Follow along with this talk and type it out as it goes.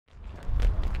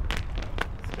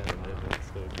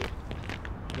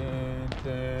It's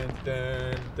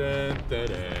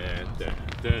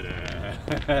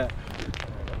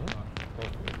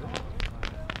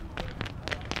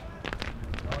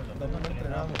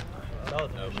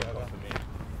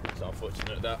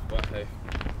unfortunate that, but hey.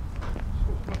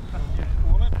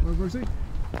 Where is he?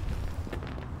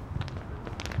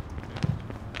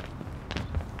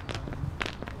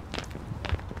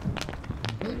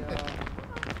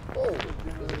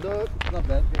 Oh, not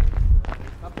bad.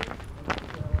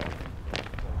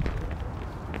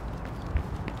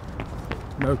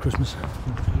 Merry Christmas.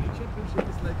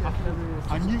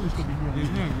 I knew it was going to be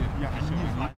here. Yeah, I knew it.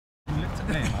 He looked at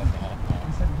me. It's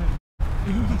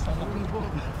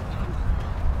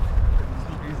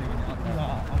not easy when you're up there.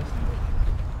 Honestly.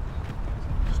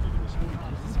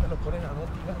 Me lo ponen a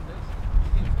Nottingham.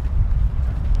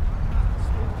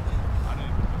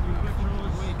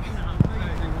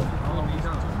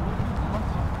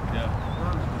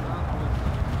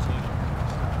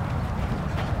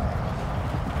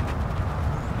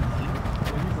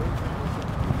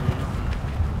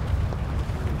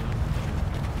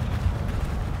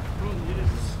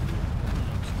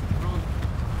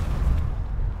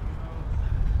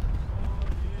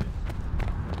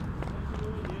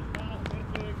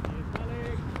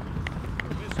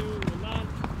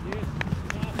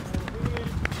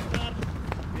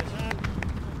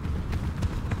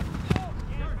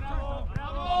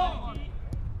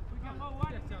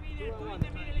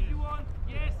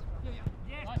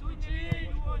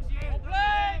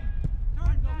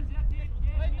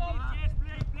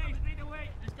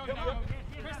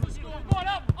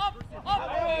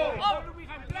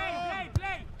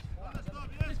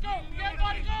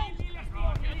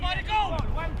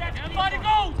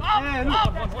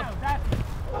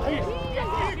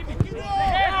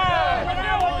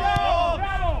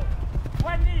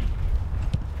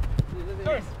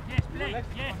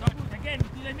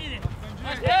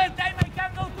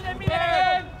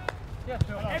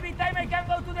 Every time I can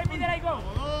go to the middle, I go.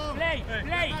 Play,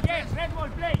 yes, red ball,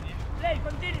 play,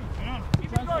 continue.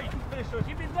 Keep it going.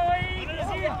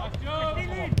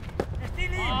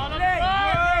 Still in,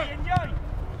 play, enjoy.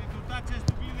 Touches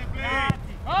to build the play. Yes.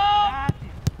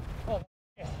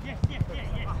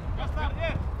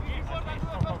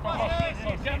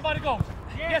 Everybody goes.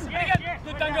 Yes,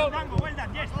 good tango. Well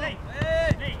done, yes, play.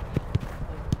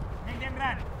 Make them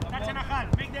run. Touch and a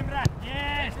half, make them run.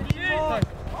 Yes,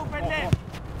 open them.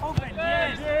 Open,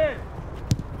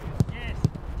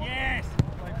 yes.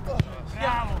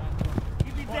 Bravo.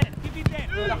 Keep it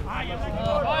there.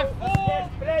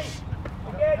 Play.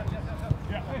 Again.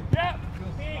 Yeah.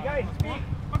 Speak, guys, speak.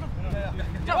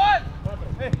 Come on.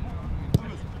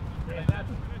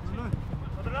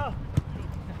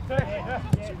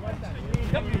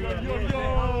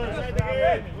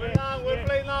 We're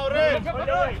playing now, Red. All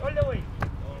the way.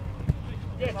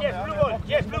 Yes, blue ball.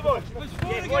 Yes,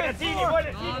 buona Tini, yes.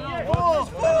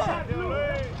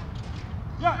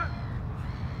 Yeah.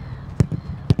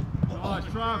 Nice,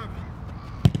 Trav.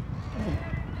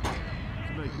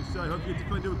 Make you say, hope your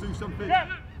defender will do something.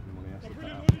 Yeah.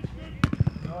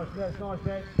 Nice.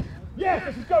 Yes,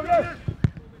 let's go, Les.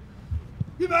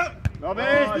 Give up.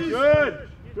 Nice, good.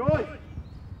 Good.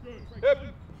 Yep.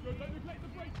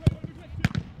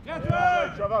 Get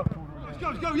Trevor.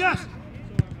 Let's go, yes.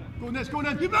 Go on,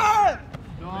 then. Give up.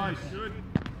 Nice. Good.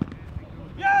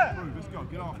 Yeah. Through, let's go,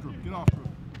 get after him.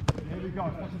 Here we go,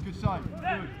 that's a good save.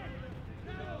 Good.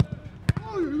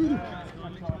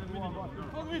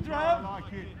 I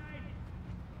like it.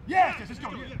 Yes, let's go.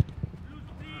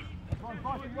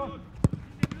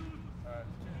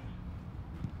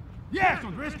 Yes,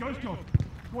 on Chris, let's go.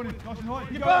 Go on in, nice and high.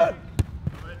 Keep on.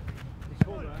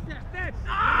 Step.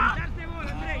 That's the ball,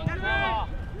 Andrei.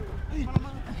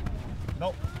 No.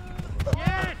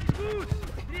 Yes, good.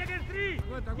 3 against 3.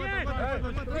 Yes.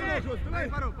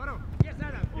 Paro. Yes,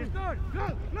 Adam. Yes, Don.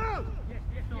 No. Yes.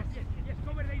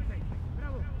 Cover the inside.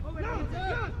 Bravo. Cover the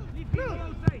inside. Leave people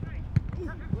outside.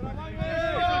 Yes,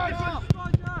 go.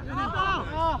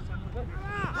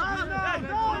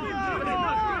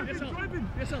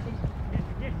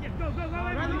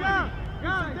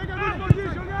 Take a good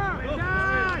position,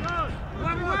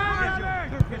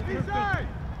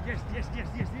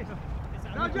 Yes.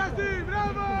 Now, Jesse,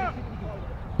 bravo!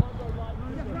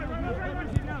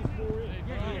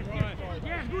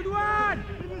 Yes, good one!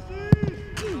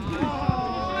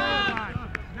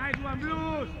 Nice one,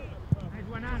 Blues! Nice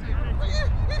one, Anna.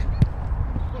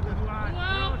 Good one.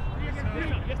 3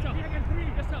 against 3.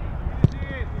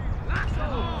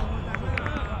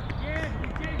 Yes, we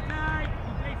change side.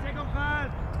 We play second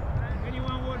half.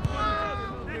 Anyone wants to?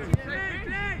 Play!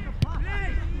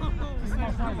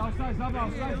 outside, Zaba,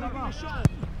 outside, Zaba.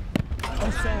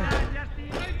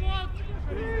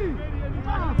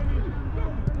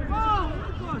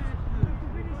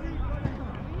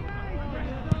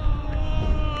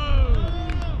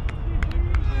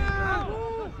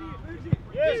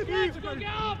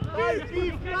 Yes,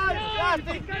 keep! Right,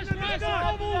 keep, right,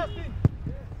 Justin!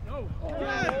 No.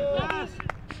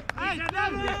 Hey,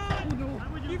 Devon!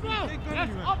 Keep up! Yes,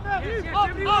 up Yes, there! yes, Up,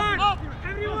 everyone! up, up!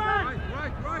 Everyone! Right.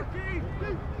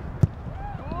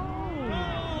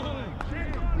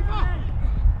 Keep up!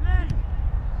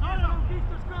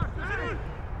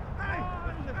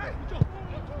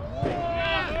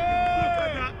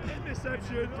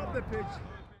 Interception, up the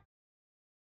pitch.